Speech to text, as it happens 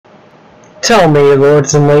Tell me,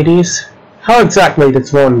 lords and ladies, how exactly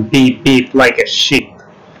does one beep beep like a sheep?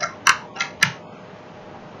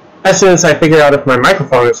 As soon as I figure out if my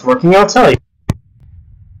microphone is working, I'll tell you.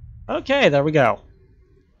 Okay, there we go.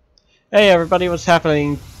 Hey everybody, what's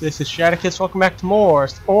happening? This is Shadowkiss. Welcome back to more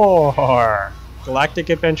Spore Galactic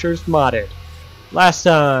Adventures Modded. Last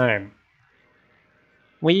time,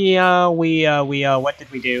 what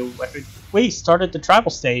did we do? We started the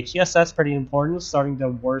tribal stage. Yes, that's pretty important. Starting the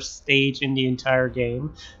worst stage in the entire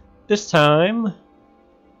game. This time,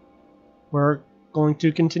 we're going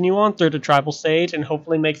to continue on through the tribal stage and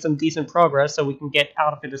hopefully make some decent progress so we can get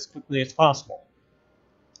out of it as quickly as possible.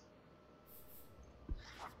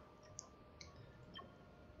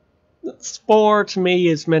 Spore to me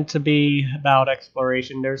is meant to be about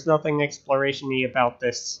exploration. There's nothing exploration-y about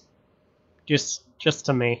this. Just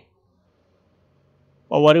to me.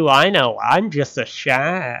 Well, what do I know? I'm just a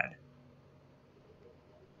shad.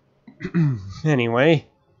 Anyway.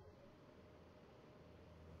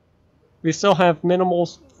 We still have minimal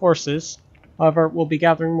forces. However, we'll be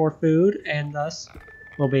gathering more food, and thus,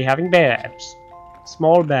 we'll be having babs.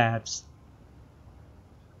 Small babs.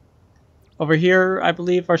 Over here, I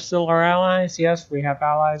believe, are still our allies. Yes, we have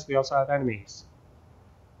allies. We also have enemies.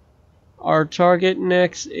 Our target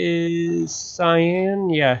next is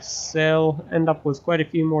Cyan. Yes, they'll end up with quite a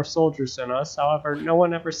few more soldiers than us. However, no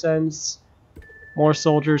one ever sends more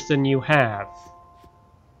soldiers than you have.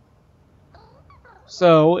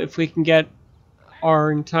 So, if we can get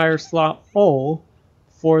our entire slot full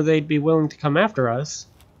before they'd be willing to come after us,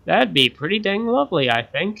 that'd be pretty dang lovely, I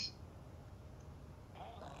think.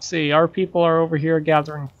 See, our people are over here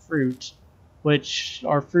gathering fruit, which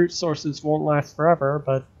our fruit sources won't last forever,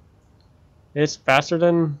 but it's faster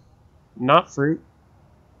than not fruit.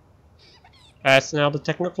 That's now the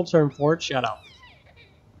technical term for it. Shut up.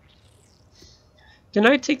 Can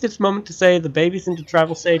I take this moment to say the babies in the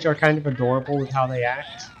tribal stage are kind of adorable with how they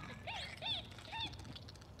act?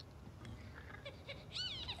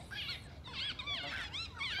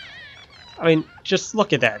 I mean, just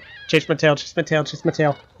look at that. Chase my tail, chase my tail, chase my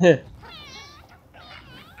tail.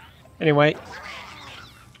 Anyway.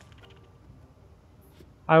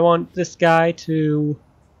 I want this guy to...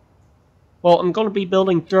 Well, I'm going to be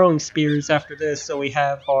building throwing spears after this, so we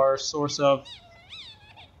have our source of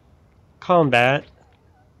combat.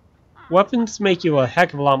 Weapons make you a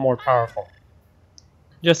heck of a lot more powerful.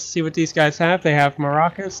 Just to see what these guys have, they have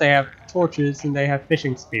maracas, they have torches, and they have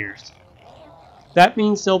fishing spears. That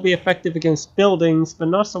means they'll be effective against buildings, but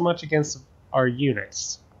not so much against our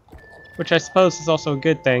units. Which I suppose is also a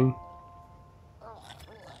good thing.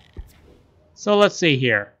 So let's see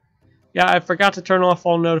here. Yeah, I forgot to turn off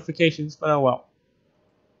all notifications, but oh well.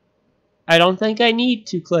 I don't think I need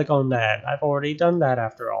to click on that. I've already done that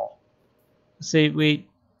after all. Let's see,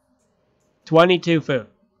 22 food.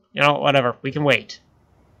 You know, whatever, we can wait.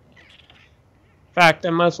 In fact,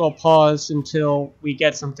 I might as well pause until we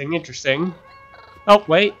get something interesting. Oh,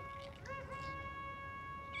 wait.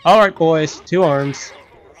 Alright, boys. 2 arms.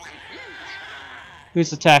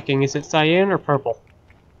 Who's attacking? Is it Cyan or Purple?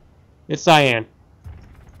 It's Cyan.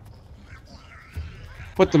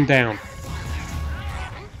 Put them down.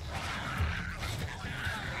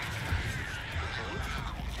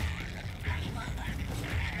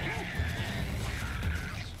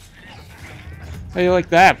 How do you like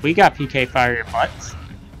that? We got PK fire your butts.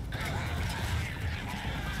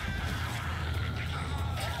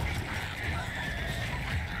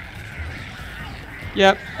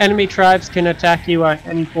 Yep, enemy tribes can attack you at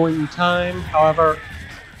any point in time, however,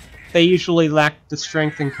 they usually lack the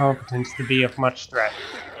strength and competence to be of much threat.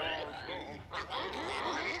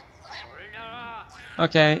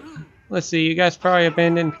 Okay, let's see, you guys probably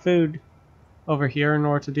abandoned food over here in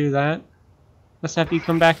order to do that. Let's have you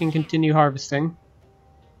come back and continue harvesting.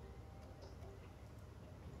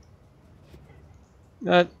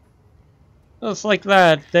 Just like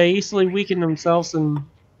that, they easily weaken themselves and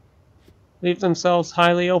leave themselves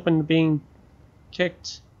highly open to being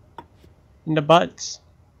kicked in the butts.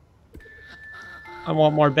 I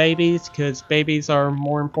want more babies, because babies are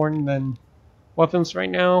more important than weapons right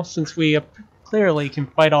now, since we clearly can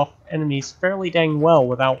fight off enemies fairly dang well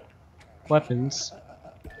without weapons.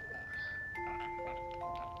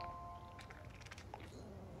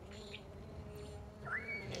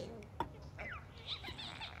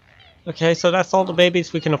 Okay, so that's all the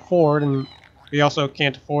babies we can afford, and we also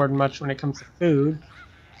can't afford much when it comes to food.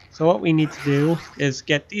 So what we need to do is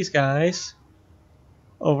get these guys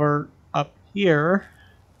over up here,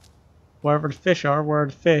 wherever the fish are. Where are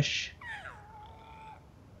the fish?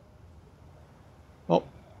 Well,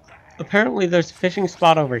 apparently there's a fishing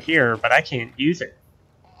spot over here, but I can't use it.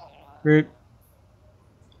 Root.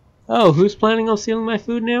 Oh, who's planning on stealing my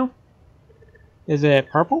food now? Is it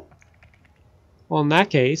purple? Well, in that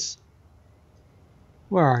case...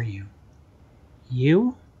 Where are you?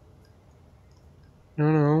 You?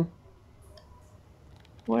 No.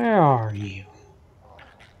 Where are you?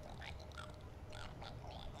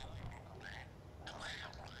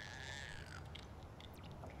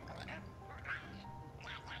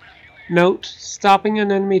 Note, stopping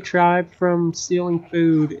an enemy tribe from stealing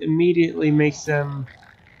food immediately makes them...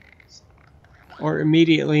 or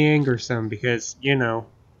immediately angers them because, you know...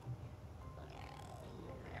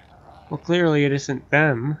 Well, clearly it isn't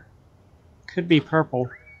them. Could be purple.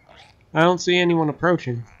 I don't see anyone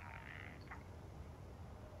approaching.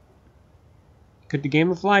 Could the game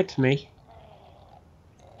have lied to me?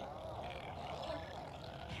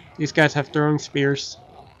 These guys have throwing spears.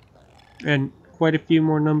 And quite a few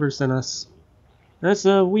more numbers than us. That's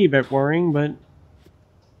a wee bit worrying, but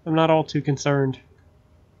I'm not all too concerned.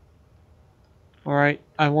 Alright,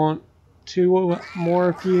 I want 2 more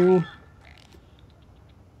of you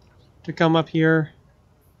to come up here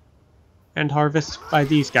and harvest by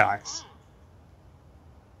these guys.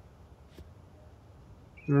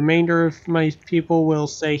 The remainder of my people will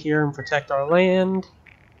stay here and protect our land.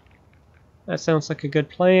 That sounds like a good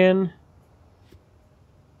plan.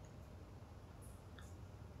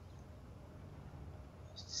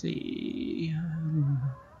 Let's see.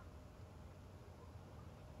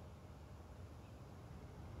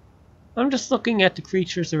 I'm just looking at the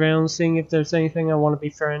creatures around, seeing if there's anything I want to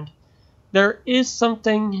befriend. There is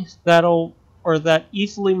something that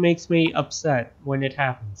easily makes me upset when it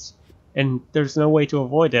happens. And there's no way to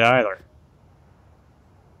avoid it either.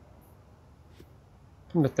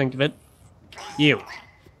 Come to think of it. You.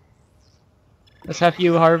 Let's have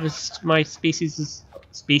you harvest my species'?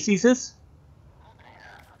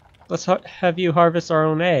 Let's have you harvest our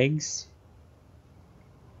own eggs.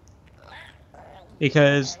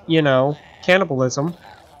 Because, you know, cannibalism.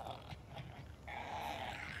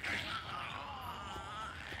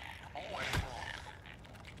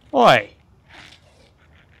 Oi!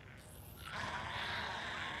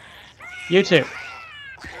 You too.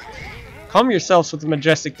 Calm yourselves with the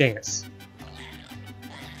majestic dance.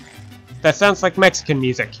 That sounds like Mexican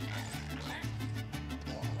music.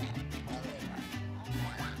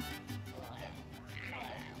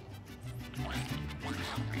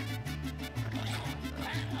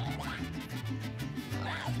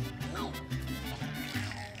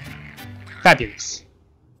 Fabulous.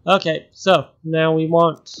 Okay, so now we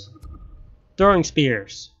want throwing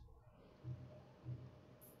spears.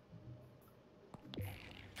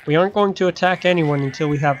 We aren't going to attack anyone until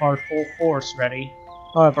we have our full force ready.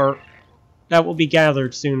 However, that will be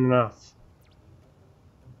gathered soon enough.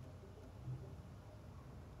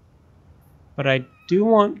 But I do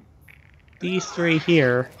want these 3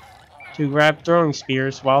 here to grab throwing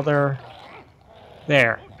spears while they're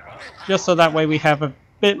there. Just so that way we have a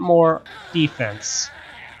bit more defense.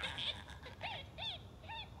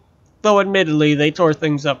 Though admittedly, they tore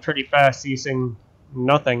things up pretty fast using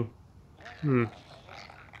nothing.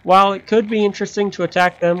 While it could be interesting to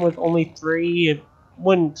attack them with only 3, it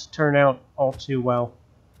wouldn't turn out all too well.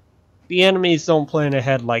 The enemies don't plan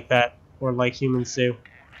ahead like that, or like humans do,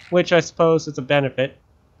 which I suppose is a benefit.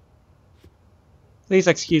 Please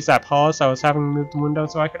excuse that pause, I was having to move the window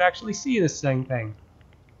so I could actually see this dang thing.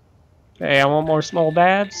 Okay, I want more small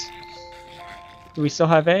bads. Do we still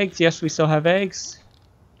have eggs? Yes, we still have eggs.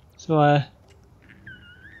 So,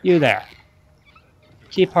 you there.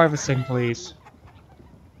 Keep harvesting, please.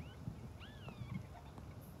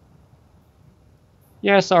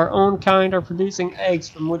 Yes, our own kind are producing eggs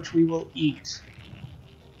from which we will eat.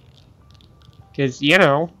 Because, you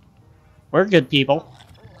know, we're good people.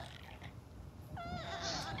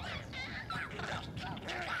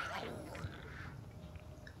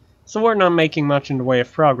 So we're not making much in the way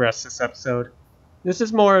of progress this episode. This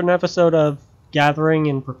is more an episode of gathering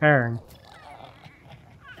and preparing.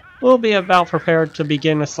 We'll be about prepared to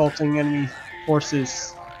begin assaulting enemy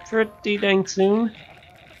forces pretty dang soon.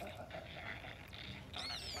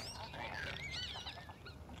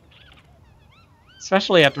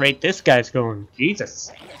 Especially at the rate this guy's going.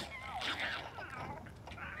 Jesus.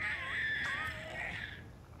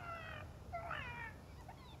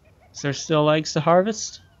 Is there still eggs to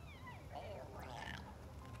harvest?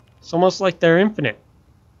 It's almost like they're infinite.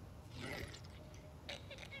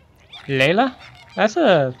 Layla? That's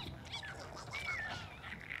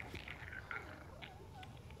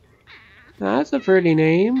a pretty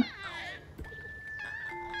name.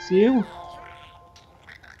 It's you?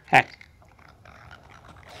 Heck.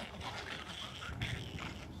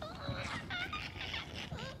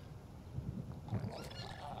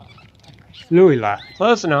 Luila.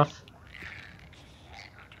 Close enough.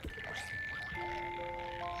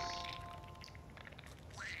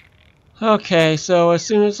 Okay, so as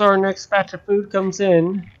soon as our next batch of food comes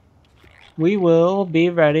in, we will be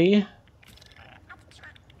ready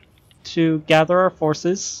to gather our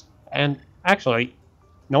forces. And actually,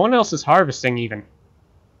 no one else is harvesting even.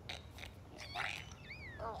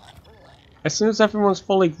 As soon as everyone's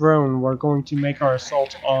fully grown, we're going to make our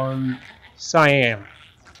assault on Siam.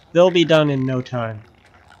 They'll be done in no time.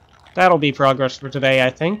 That'll be progress for today, I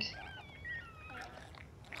think.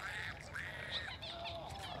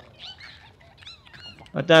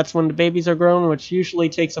 But that's when the babies are grown, which usually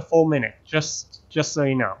takes a full minute, just so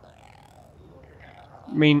you know.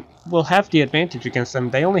 I mean, we'll have the advantage against them.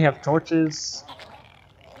 They only have torches.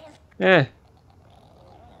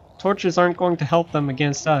 Torches aren't going to help them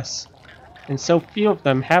against us. And so few of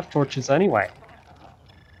them have torches anyway.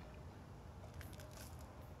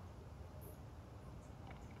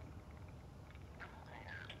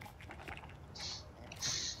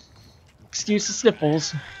 Excuse the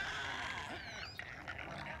sniffles.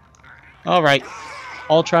 Alright.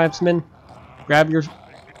 All tribesmen, grab your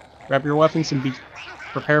weapons and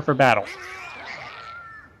prepare for battle.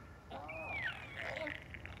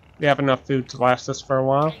 We have enough food to last us for a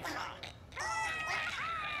while.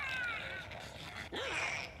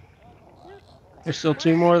 There's still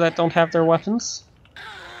 2 more that don't have their weapons.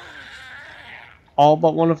 All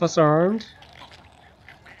but one of us are armed.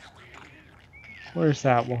 Where's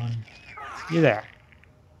that one? You there.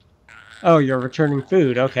 Oh, you're returning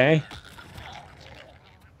food, okay.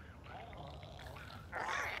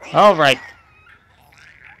 Alright.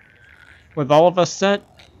 With all of us set,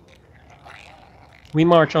 we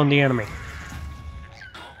march on the enemy.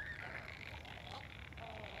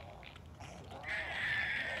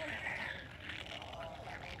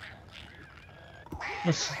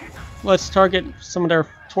 Let's target some of their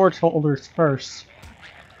torch holders first.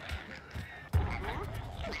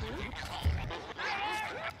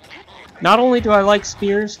 Not only do I like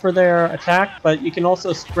spears for their attack, but you can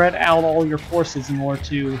also spread out all your forces in order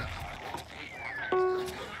to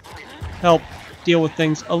help deal with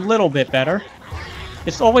things a little bit better.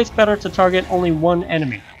 It's always better to target only one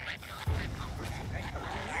enemy.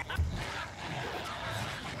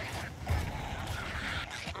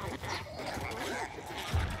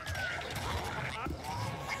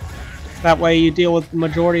 That way you deal with the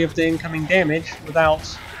majority of the incoming damage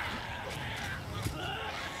without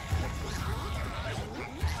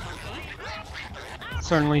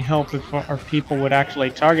certainly help if our people would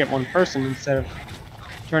actually target one person instead of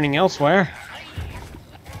turning elsewhere.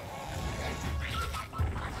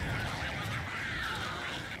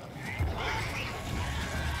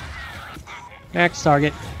 Next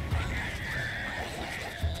target.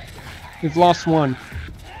 We've lost one.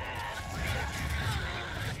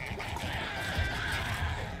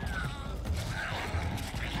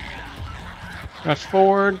 Rush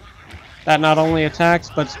forward. That not only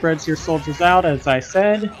attacks, but spreads your soldiers out, as I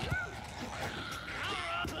said.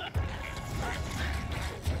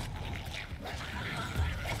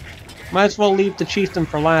 Might as well leave the chieftain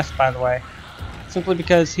for last, by the way. Simply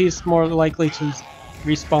because he's more likely to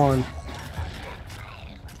respawn.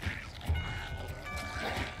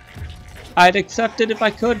 I'd accept it if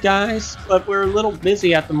I could, guys, but we're a little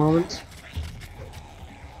busy at the moment.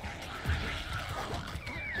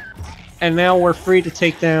 And now we're free to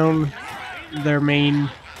take down their main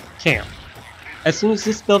camp. As soon as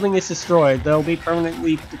this building is destroyed, they'll be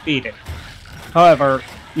permanently defeated. However,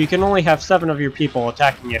 you can only have 7 of your people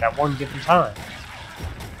attacking it at one given time.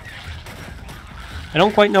 I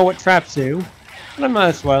don't quite know what traps do, but I might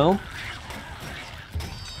as well.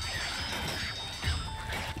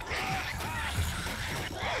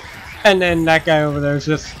 And then that guy over there is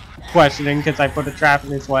just questioning because I put a trap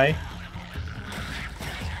in his way.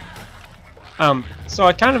 So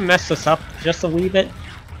I kind of messed this up just a wee bit,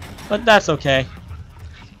 but that's okay.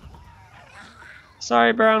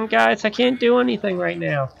 Sorry, brown guys, I can't do anything right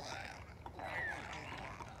now.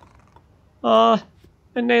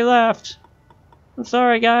 And they left. I'm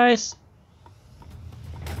sorry, guys.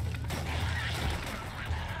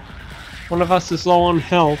 One of us is low on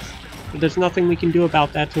health, but there's nothing we can do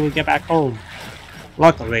about that till we get back home.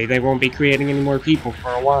 Luckily, they won't be creating any more people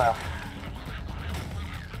for a while.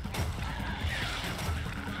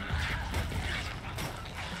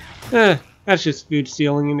 That's just food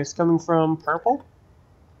stealing and it's coming from purple?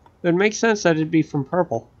 It would make sense that it'd be from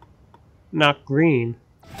purple, not green.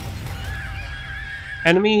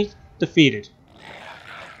 Enemy defeated.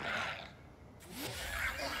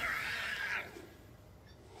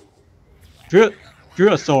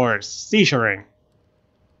 Druosaurs, seizuring.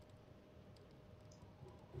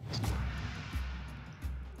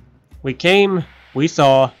 We came, we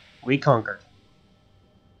saw, we conquered.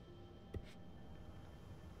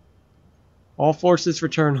 All forces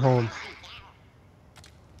return home.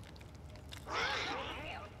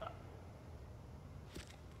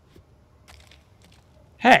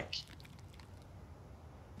 Heck!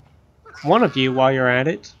 One of you, while you're at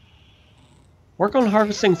it, work on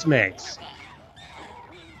harvesting some eggs.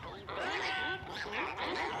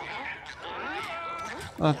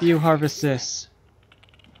 If you harvest this.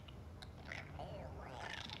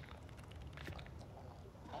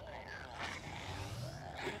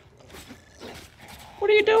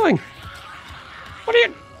 What are you doing? What are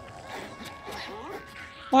you...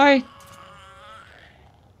 Why?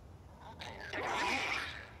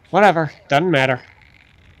 Whatever, doesn't matter.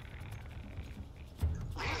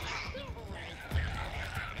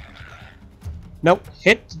 Nope,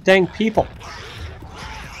 hit the dang people.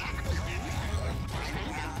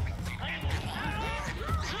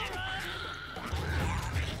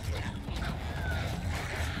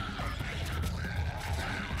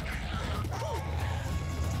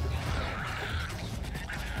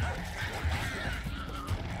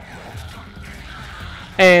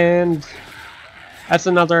 And that's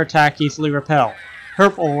another attack easily repel.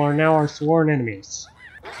 Purple are now our sworn enemies.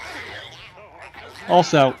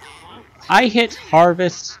 Also, I hit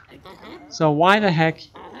harvest, so why the heck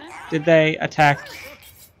did they attack?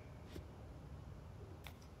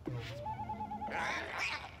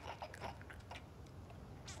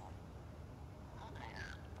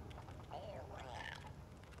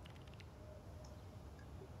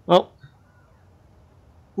 Well,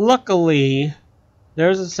 luckily,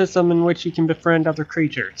 there's a system in which you can befriend other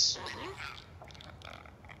creatures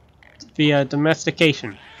via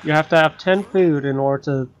domestication. You have to have 10 food in order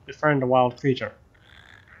to befriend a wild creature.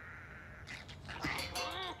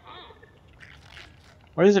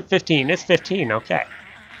 Or is it 15? It's 15, okay.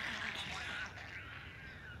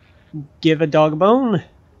 Give a dog a bone.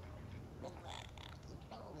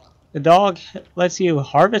 The dog lets you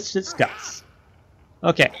harvest its guts.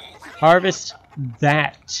 Okay, harvest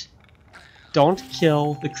that. Don't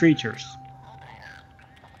kill the creatures.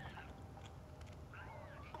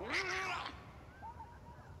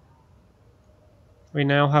 We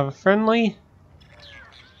now have a friendly.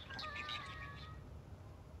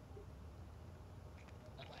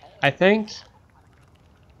 I think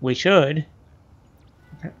we should.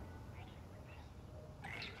 Okay.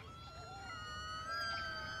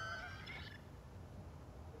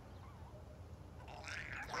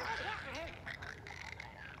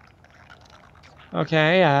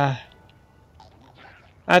 Okay,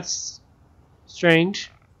 that's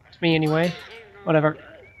strange to me anyway. Whatever.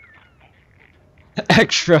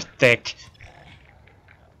 Extra thick.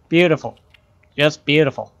 Beautiful. Just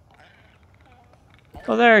beautiful.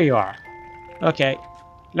 Well, there you are. Okay.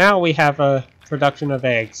 Now we have a production of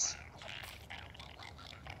eggs.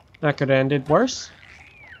 That could have ended worse.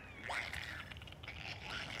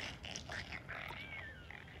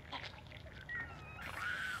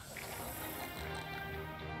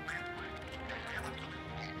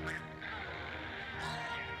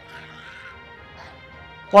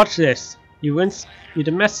 Watch this. You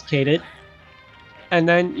domesticate it, and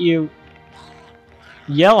then you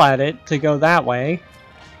yell at it to go that way.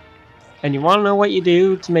 And you want to know what you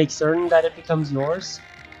do to make certain that it becomes yours?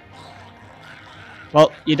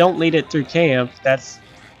 Well, you don't lead it through camp. That's...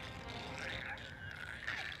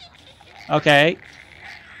 Okay.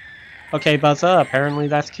 Okay, Buzza, apparently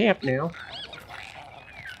that's camp now.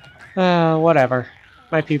 Whatever.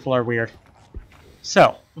 My people are weird.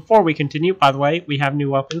 So, before we continue, by the way, we have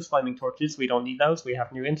new weapons, flaming torches, we don't need those. We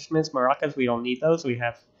have new instruments, maracas, we don't need those. We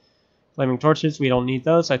have flaming torches, we don't need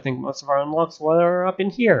those. I think most of our unlocks were up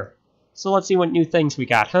in here. So let's see what new things we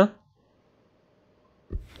got, huh?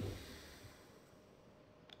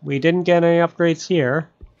 We didn't get any upgrades here.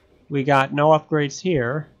 We got no upgrades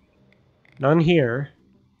here. None here.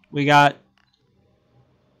 We got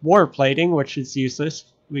war plating, which is useless.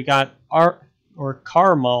 We got art or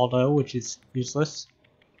car Maldo, which is useless.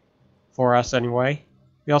 For us anyway.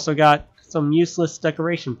 We also got some useless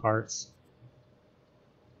decoration parts.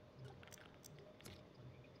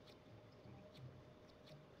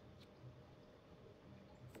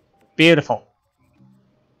 Beautiful.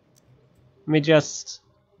 Let me just...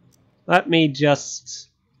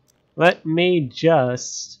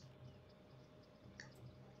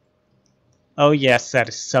 Oh yes, that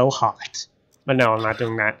is so hot. But no, I'm not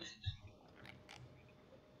doing that.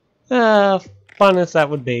 Fun as that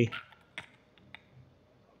would be.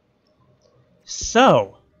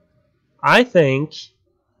 So, I think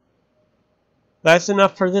that's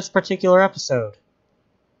enough for this particular episode.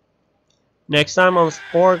 Next time on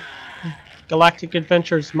Spore Galactic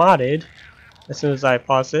Adventures Modded. As soon as I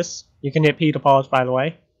pause this, you can hit P to pause, by the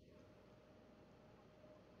way.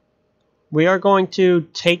 We are going to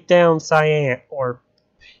take down Cyan, or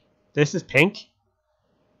this is pink?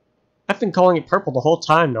 I've been calling it purple the whole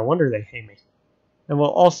time, no wonder they hate me. And we'll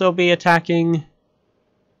also be attacking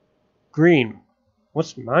green.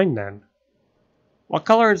 What's mine then? What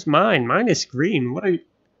color is mine? Mine is green. What are you?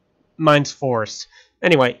 Mine's forest.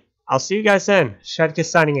 Anyway, I'll see you guys then. Shadka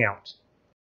signing out.